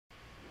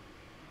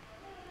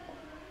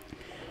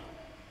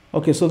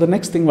Okay, so the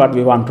next thing what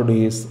we want to do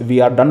is we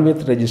are done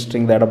with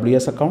registering the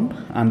AWS account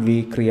and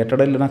we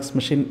created a Linux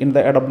machine in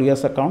the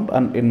AWS account,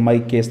 and in my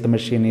case the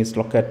machine is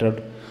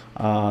located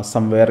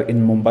somewhere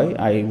in Mumbai.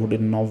 I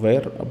wouldn't know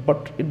where,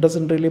 but it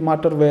doesn't really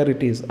matter where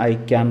it is. I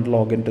can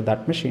log into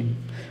that machine,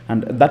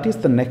 and that is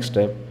the next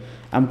step.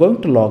 I'm going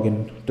to log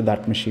in to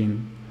that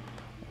machine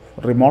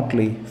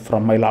remotely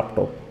from my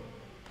laptop.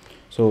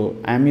 So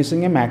I'm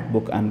using a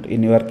MacBook, and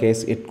in your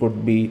case it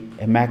could be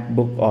a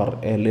MacBook or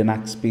a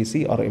Linux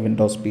PC or a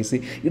Windows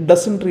PC. It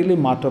doesn't really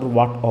matter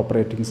what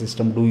operating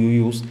system do you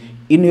use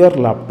in your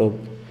laptop.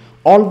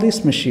 All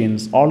these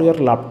machines, all your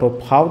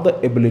laptop have the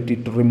ability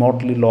to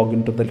remotely log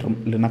into the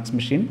Linux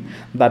machine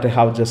that I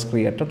have just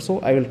created. So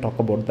I will talk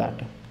about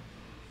that.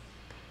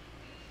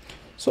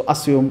 So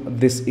assume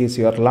this is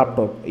your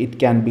laptop. It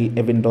can be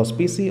a Windows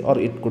PC, or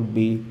it could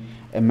be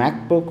a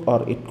MacBook,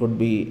 or it could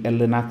be a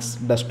Linux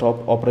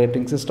desktop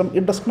operating system.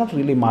 It does not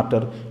really matter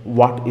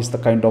what is the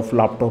kind of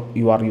laptop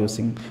you are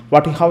using.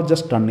 What you have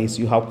just done is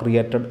you have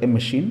created a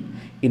machine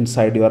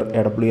inside your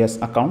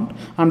AWS account,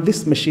 and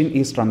this machine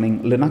is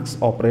running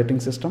Linux operating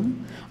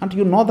system, and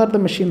you know that the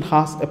machine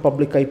has a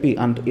public IP,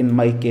 and in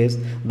my case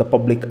the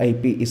public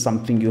IP is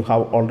something you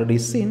have already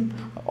seen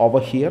over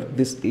here.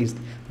 This is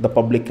the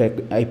public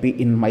IP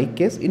in my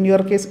case. In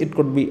your case it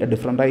could be a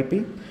different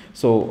IP.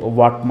 So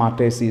what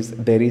matters is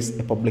there is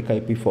a public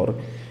IP for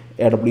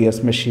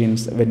AWS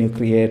machines. When you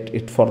create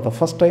it for the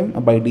first time,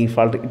 by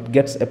default it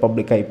gets a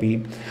public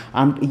IP,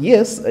 and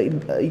yes,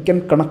 you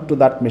can connect to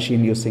that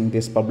machine using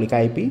this public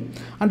IP,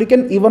 and you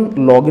can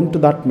even log into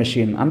that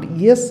machine.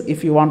 And yes,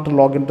 if you want to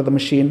log into the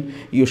machine,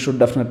 you should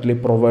definitely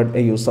provide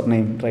a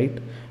username, right?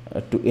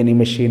 To any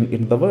machine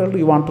in the world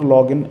you want to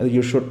log in,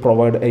 you should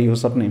provide a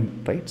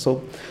username, right?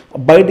 So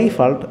by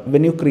default,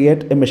 when you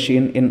create a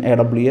machine in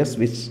AWS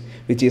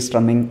which is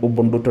running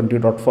Ubuntu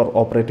 20.4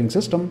 operating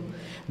system,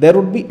 there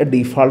would be a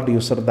default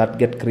user that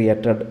get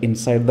created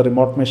inside the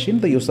remote machine.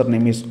 The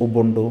username is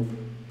Ubuntu.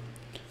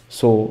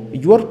 So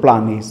your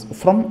plan is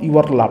from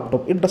your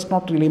laptop, it does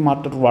not really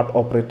matter what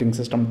operating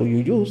system do you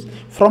use.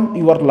 From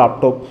your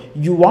laptop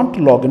you want to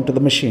log into the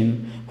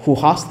machine who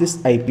has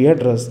this IP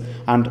address,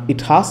 and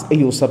it has a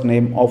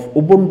username of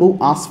Ubuntu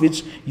as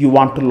which you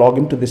want to log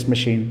into this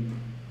machine,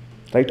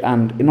 right?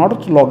 And in order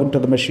to log into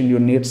the machine you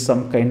need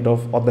some kind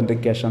of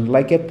authentication,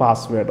 like a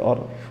password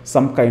or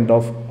some kind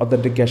of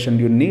authentication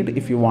you need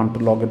if you want to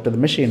log into the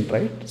machine,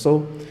 right?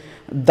 So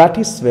that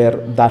is where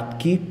that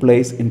key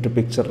plays into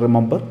picture.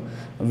 Remember,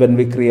 when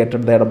we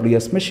created the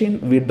AWS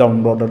machine, we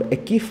downloaded a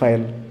key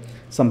file,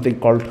 something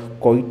called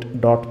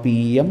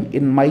CoIT.pem.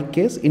 in my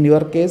case. In your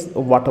case,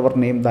 whatever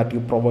name that you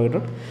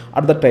provided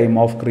at the time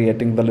of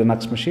creating the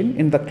Linux machine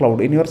in the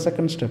cloud in your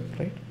second step,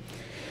 right?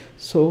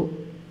 So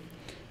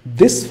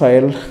this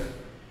file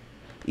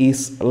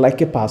is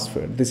like a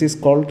password. This is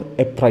called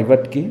a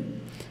private key,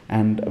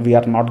 and we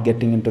are not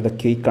getting into the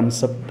key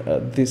concept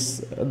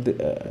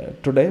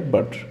today,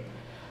 but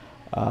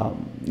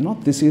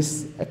this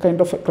is a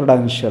kind of a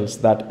credentials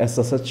that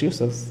SSH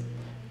uses,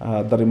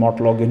 the remote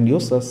login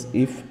uses,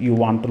 if you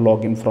want to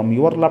log in from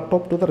your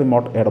laptop to the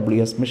remote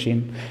AWS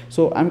machine.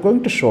 So I'm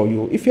going to show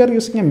you. If you are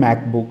using a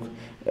MacBook,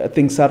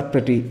 things are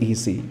pretty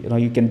easy.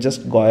 You can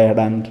just go ahead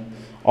and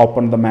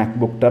open the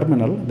MacBook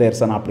terminal.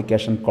 There's an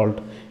application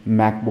called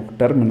MacBook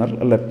Terminal.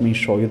 Let me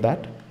show you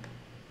that.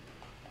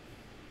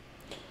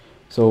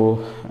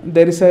 So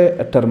there is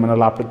a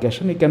terminal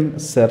application. You can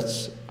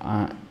search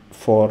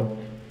for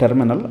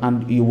terminal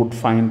and you would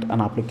find an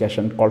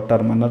application called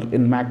terminal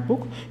in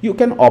MacBook. You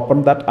can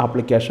open that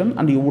application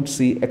and you would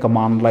see a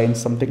command line,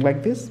 something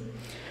like this.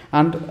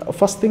 And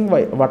first thing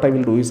what I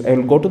will do is I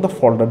will go to the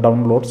folder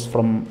downloads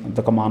from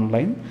the command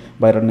line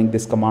by running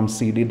this command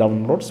cd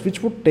downloads,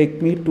 which would take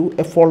me to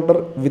a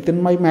folder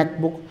within my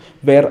MacBook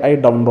where I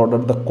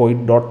downloaded the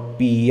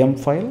coit.pem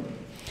file.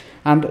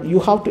 And you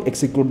have to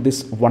execute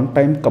this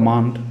one-time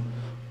command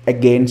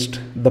against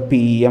the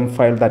PEM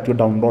file that you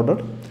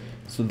downloaded.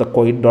 So the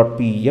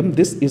coit.pem,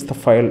 this is the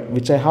file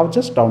which I have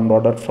just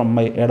downloaded from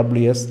my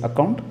AWS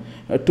account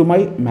to my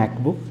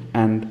MacBook,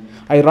 and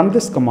I run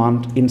this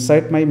command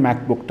inside my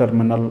MacBook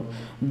terminal.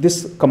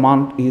 This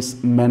command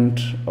is meant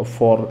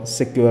for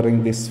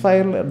securing this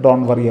file.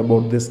 Don't worry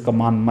about this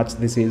command much.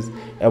 This is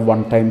a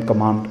one-time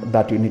command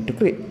that you need to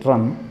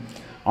run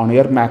on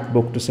your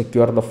MacBook to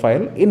secure the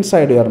file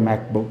inside your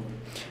MacBook.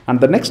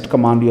 And the next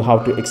command you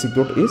have to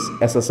execute is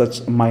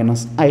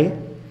ssh-i,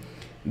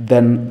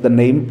 then the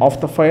name of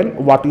the file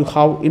what you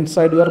have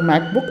inside your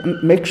MacBook,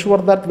 and make sure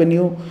that when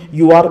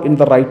you are in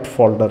the right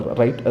folder,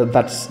 right?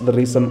 That's the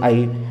reason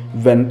I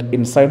went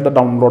inside the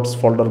downloads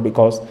folder,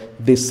 because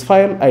this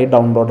file I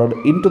downloaded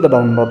into the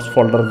downloads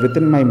folder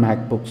within my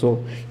MacBook.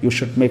 So you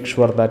should make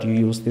sure that you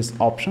use this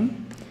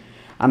option,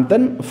 and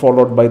then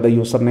followed by the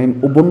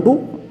username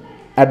Ubuntu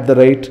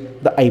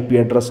 @ the IP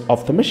address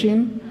of the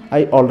machine.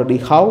 I already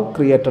have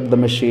created the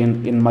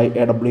machine in my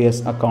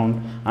AWS account,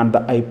 and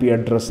the IP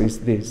address is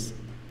this.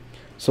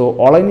 So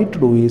all I need to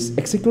do is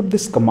execute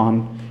this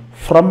command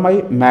from my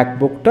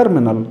MacBook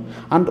terminal,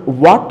 and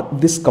what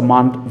this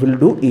command will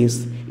do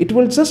is it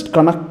will just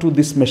connect to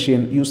this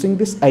machine using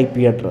this IP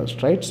address,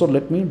 right? So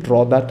let me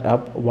draw that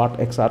up, what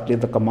exactly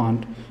the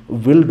command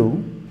will do.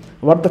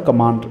 What the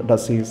command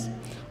does is,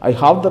 I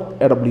have the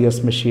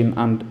AWS machine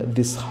and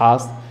this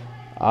has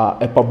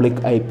a public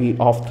IP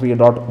of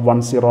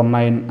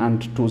 3.109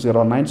 and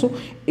 209. So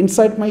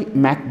inside my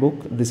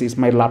MacBook, this is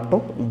my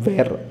laptop,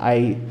 where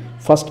I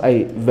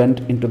went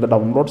into the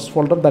downloads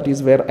folder. That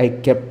is where I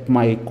kept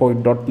my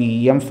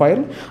coit.pem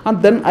file,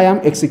 and then I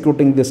am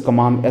executing this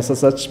command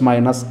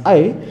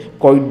ssh-i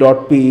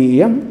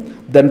coit.pem,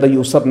 then the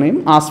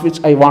username as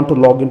which I want to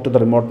log into the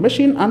remote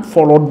machine, and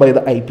followed by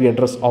the IP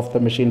address of the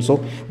machine.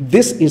 So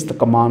this is the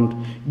command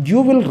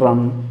you will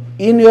run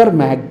in your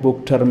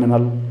MacBook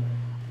terminal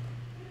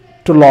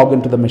to log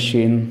into the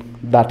machine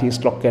that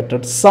is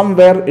located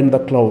somewhere in the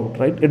cloud,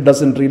 right? It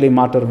doesn't really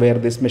matter where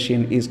this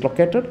machine is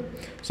located.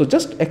 So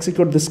just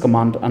execute this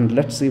command and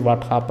let's see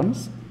what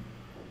happens.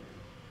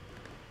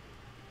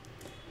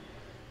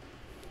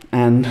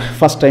 And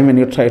first time when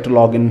you try to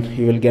log in,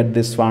 you will get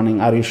this warning,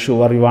 are you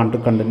sure you want to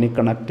continue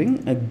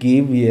connecting?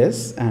 Give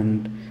yes,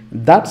 and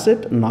that's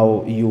it.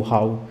 Now you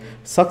have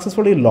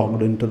successfully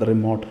logged into the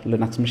remote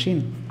Linux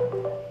machine.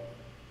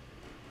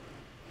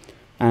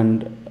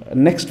 And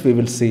next we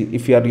will see,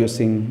 if you are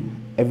using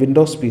a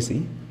Windows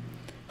PC,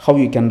 how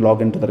you can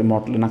log into the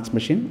remote Linux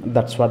machine.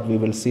 That's what we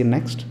will see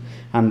next.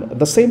 And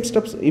the same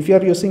steps, if you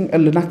are using a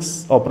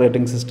Linux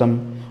operating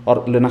system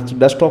or Linux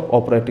desktop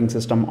operating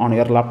system on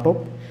your laptop,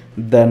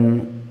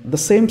 then the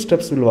same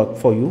steps will work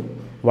for you,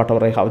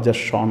 whatever I have just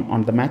shown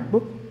on the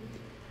MacBook.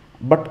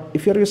 But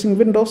if you are using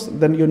Windows,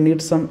 then you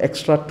need some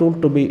extra tool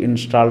to be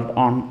installed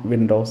on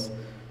Windows.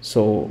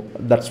 So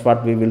that's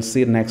what we will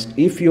see next.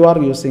 If you are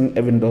using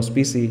a Windows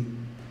PC,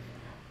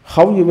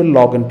 how you will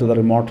log into the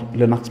remote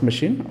Linux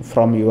machine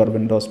from your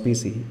Windows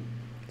PC.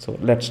 So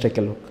let's take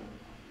a look.